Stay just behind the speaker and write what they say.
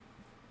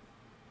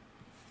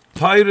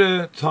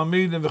Chapayre,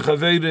 Talmidim,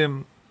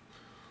 v'chavedim.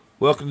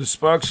 Welcome to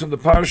Sparks from the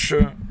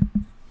Parsha,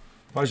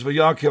 Parsha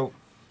Vayakhel.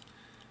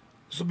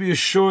 This will be a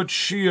short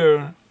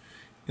shiur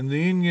in the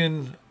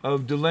union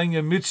of delaying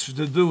a mitzvah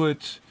to do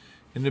it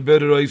in a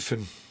better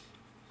oifen.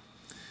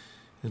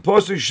 In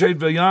Pasuk Shed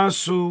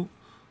Vayasu,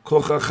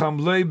 Kol Chacham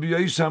Lei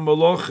B'Yais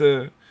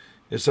HaMaloche,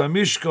 Es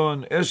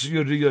HaMishkan, Es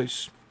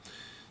Yeriyos.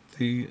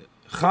 The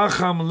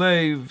Chacham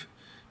Lev,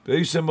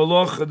 B'Yais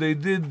HaMaloche,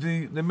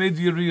 they made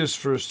the Yeriyos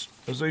first,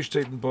 as I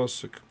state in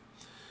Pasuk.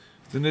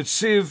 The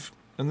Netziv,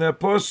 and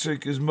that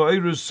pasuk is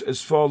ma'irus as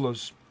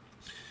follows.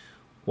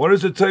 What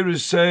does the Torah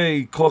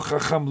say, Kol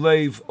Chacham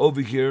Lev,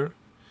 over here?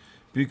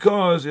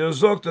 Because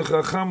Yazok, the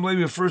Chacham Lev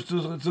refers to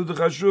the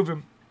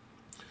Chashuvim.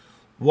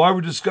 Why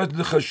we're discussing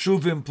the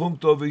Chashuvim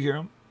punkt over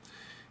here?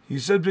 He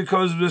said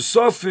because of the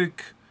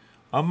suffix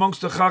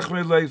amongst the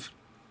Chachmei Lev.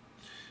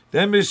 The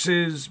emes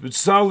is,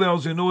 B'tzalel,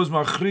 as you know, is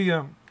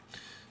Machriya,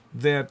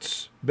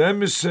 that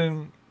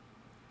B'emisim,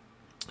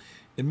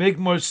 it make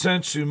more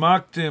sense to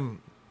maktim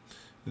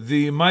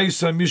the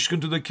Ma'isa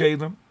Mishkan to the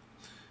Kalim,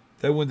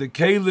 that when the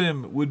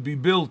Kalim would be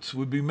built,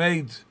 would be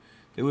made,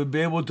 they would be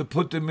able to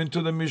put them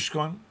into the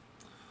Mishkan.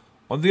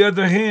 On the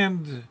other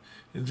hand,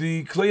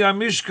 the Klei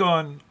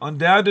Mishkan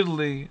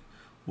undoubtedly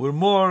were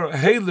more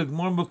Heilig,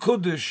 more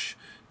Mekudesh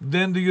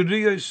than the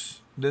Yeriyos,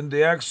 than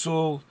the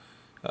actual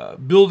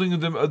building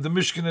of the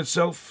Mishkan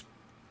itself.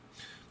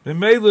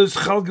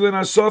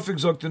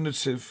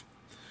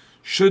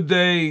 Should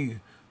they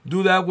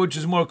do that which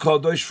is more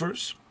Kadosh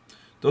first?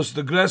 Those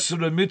the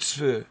Gresser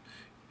mitzvah,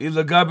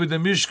 ilagabi the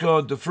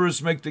Mishkan, to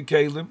first make the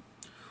Kalim,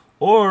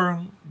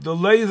 or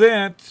delay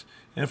that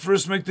and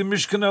first make the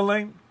Mishkan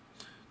alone,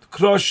 the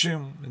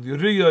Kroshim and the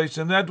Riyos,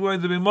 and that way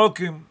they be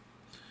mokim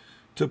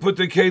to put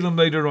the Kalim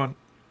later on.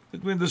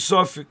 Between the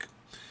Sofik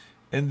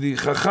and the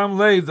Chacham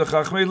Lev, the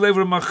Chachmei Lev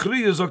or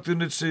Machri is the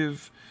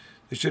Netziv.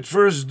 They should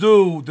first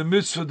do the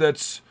mitzvah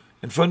that's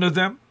in front of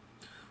them,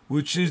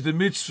 which is the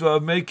mitzvah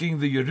of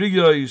making the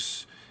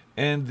Riyos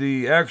and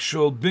the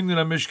actual Binyan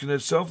HaMishkan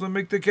itself, and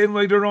make the Kalim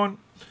later on.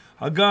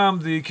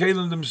 Hagam, the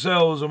Kalim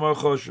themselves are more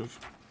choshev.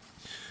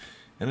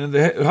 And in the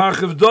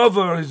Harchiv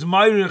Dover, his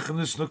Meirich and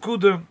this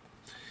Nakuda,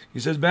 he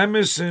says,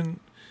 B'emisin,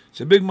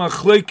 it's a big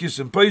machlekes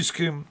and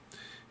Paiskim,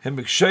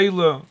 Hemek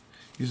Sheila,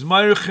 he's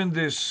Meirich in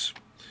this,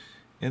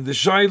 and the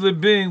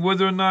Shaila being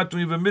whether or not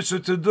we have a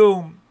mitzvah to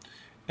do,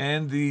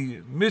 and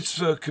the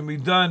mitzvah can be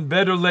done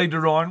better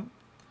later on,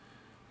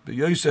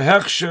 B'yoseh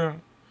Hechsher,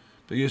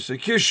 B'yoseh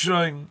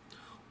Kishrein,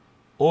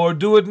 or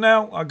do it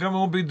now. Agam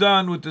won't be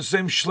done with the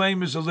same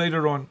shleim as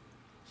later on.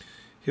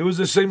 Here was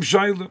the same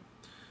shaila.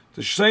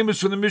 The shleim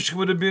for the Mishkan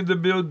would have been to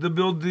build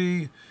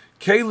the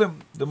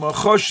Kalim, the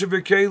Machoshev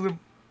Kalim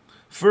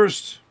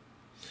first.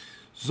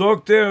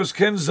 Zog there is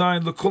Ken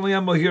Zayin l'kol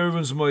yam al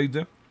hirvins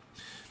moide.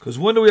 Because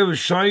when do we have a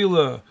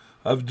shaila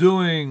of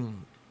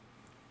doing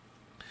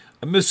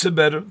a mitzvah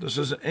better? This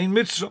is ein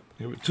mitzvah.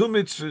 Here are two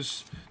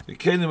mitzvahs, the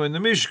Kalim and the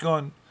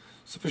Mishkan.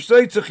 So for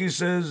Shteitzach he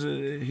says,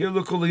 here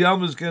l'kol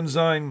yam is Ken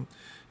Zayin.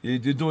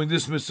 You're doing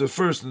this mitzvah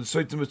first and the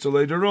second mitzvah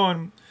later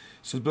on.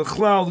 So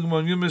Bechlal, the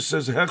Gemara Yumis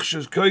says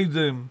Hechsher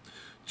Kaidim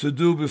to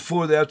do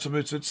before the actual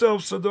mitzvah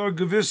itself. So there are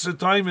gewisse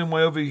timing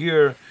way over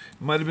here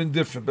it might have been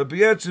different. But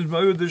B'yatz is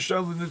Ma'ir the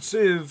Shal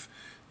Netziv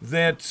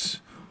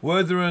that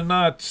whether or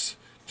not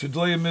to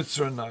delay a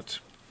mitzvah or not.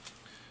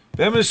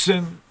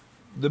 B'emisin,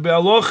 the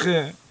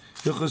Be'aloche,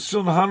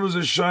 Yechasim Hanuz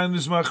Eshayin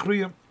is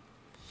Machriya.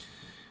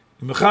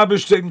 In Mechaber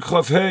Shtegen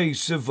Chav Hei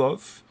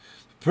Sivav,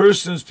 the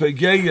person's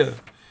Pegeya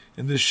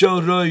in the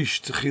Shel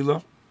Roish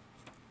Techila,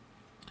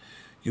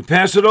 you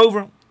pass it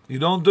over. You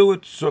don't do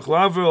it.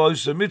 Sochlaver or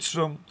it's a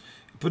mitzvah. You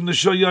put in the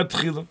Shel Yad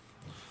Techila.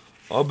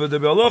 But the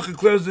Be'aloch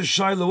declares the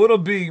Shaila. What will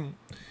be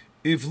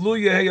if Lu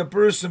Yehei, a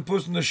person,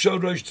 puts in the Shel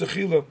Roish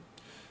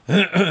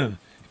Techila?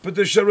 Put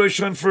the Shel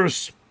Roish on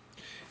first.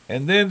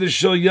 And then the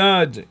Shel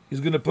Yad he's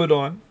going to put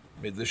on.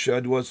 Maybe the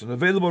Shel Yad wasn't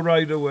available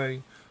right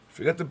away.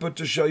 Forgot to put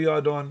the Shel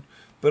Yad on.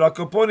 But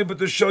Akaponi put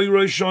the Shel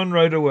Roish on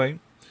right away.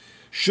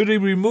 Should he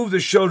remove the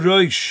Shel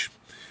Roish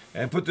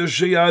and put the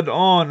Shel Yad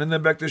on and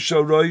then back to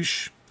Shel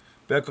Roish,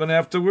 back on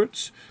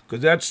afterwards? Because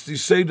that's the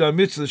Seder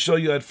Mitzvah, the Shel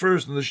Yad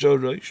first and the Shel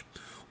Roish.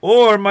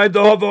 Or, my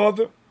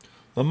Dahav,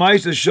 the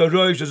Mice, the Shel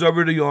Roish is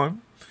already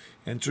on.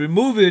 And to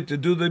remove it, to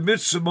do the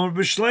Mitzvah, more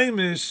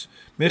B'Shleimis,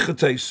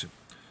 Mechatesim.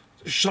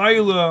 The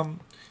Shaila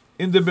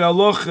in the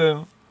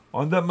Be'aloche,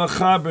 on that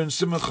Machaber and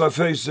Simon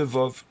Chafei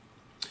Sevov.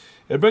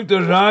 It brings the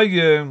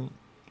Raya,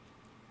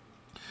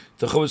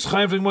 the Chavetz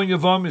Chaim from Mon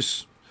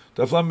Yavamis,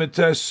 the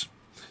Flametes.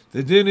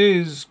 The din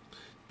is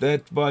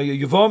that by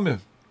Yavamah,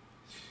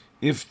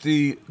 if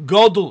the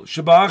Gadol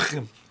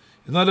Shabachim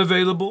is not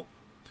available,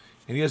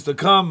 and he has to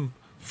come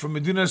from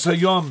Medina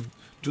Hayom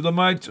to the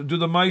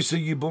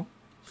Maisa Yibum,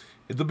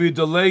 it will be a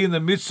delay in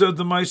the mitzvah of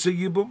the Maisa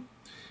Yibum.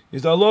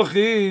 His halach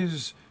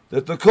is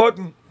that the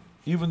cotton,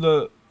 even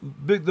the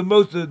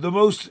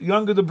most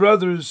younger the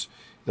brothers,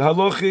 the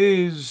halach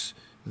is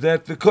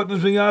that the cotton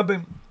is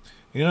v'yabim.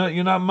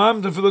 You're not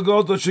mamda for the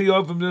Gadol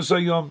Shayov from this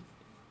Hayom.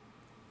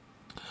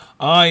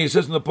 He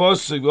says in the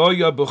pasuk, "Oh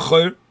ya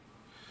b'chor,"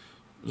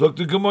 Sagt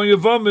the Gemara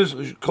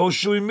Yavamis, Kol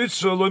Shui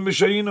Mitzvah Lo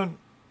Mishayinon.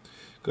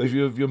 Because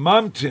if you're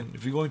mountain,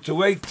 if you're going to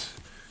wait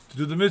to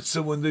do the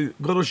mitzvah when the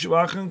Gadol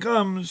Shivachan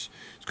comes,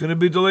 it's going to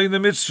be delaying the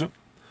mitzvah.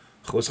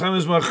 Chofetz Chaim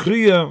is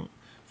Machriya,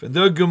 von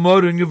der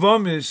Gemara in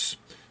Yavamis,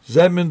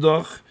 Zemen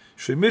doch,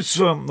 Shui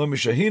Mitzvah Lo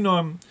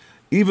Mishayinon,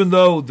 even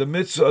though the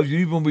mitzvah of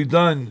Yibum will be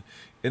done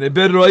in a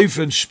better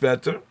Eifen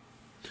Speter,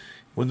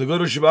 when the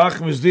Gadol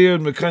Shivachan is there,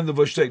 and we kind of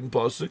steht in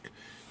Pasuk,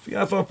 if you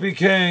have a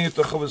PK, if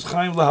the Chofetz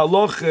Chaim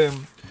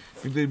LaHalochem,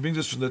 they bring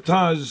this from the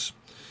Taz,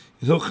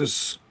 in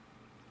Hilchas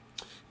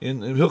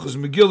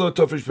Megillah,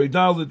 Tofresh Pei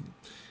Daled,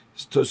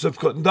 Tosef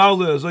Cotton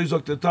Daled, as I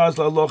sagt the Taz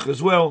LaHaloch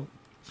as well.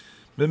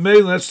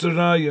 Memel, that's the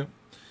Raya.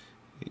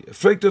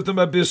 Effect of them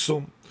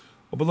Abyssal.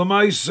 But the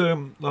Lamaise,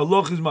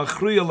 LaHaloch is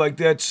Machriya like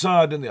that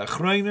Sad in the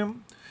Achrayim.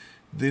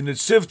 The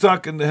Netziv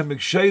Tak and the Hemek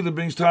Shayla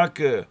brings Tak,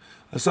 Asach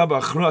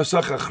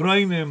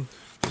Achrayim,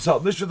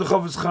 Asach Nishva the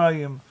Chofetz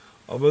Chaim,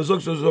 aber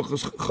sagt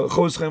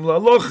Chofetz Chaim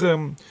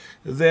LaHalochem,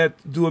 that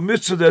do a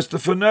mitzvah that's the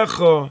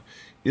Fanecha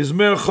is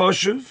mer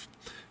choshev,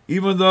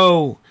 even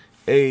though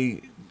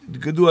you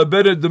could do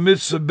the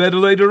mitzvah better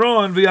later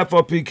on,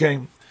 v'yafal pi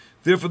came.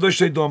 Therefore, those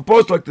say don't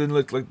post like the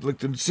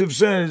Netziv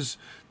says,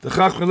 the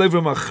Chacham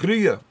Lever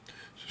Machriya.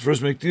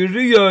 First make the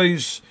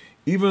Riyais,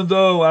 even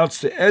though out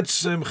the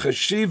Etzem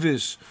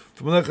Chashivis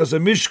from Melechas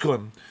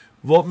Mishkan,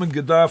 what man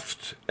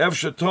gedaft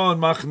Efshaton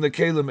machen the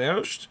Kelim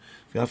erst,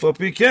 v'yafal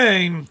pi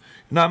came,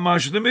 not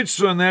much the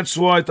mitzvah, and that's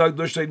why Tag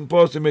Dosh Taken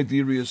Post they make the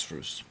areas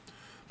first.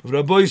 But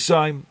Rabbi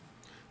Saim,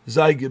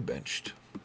 Zay gebenched.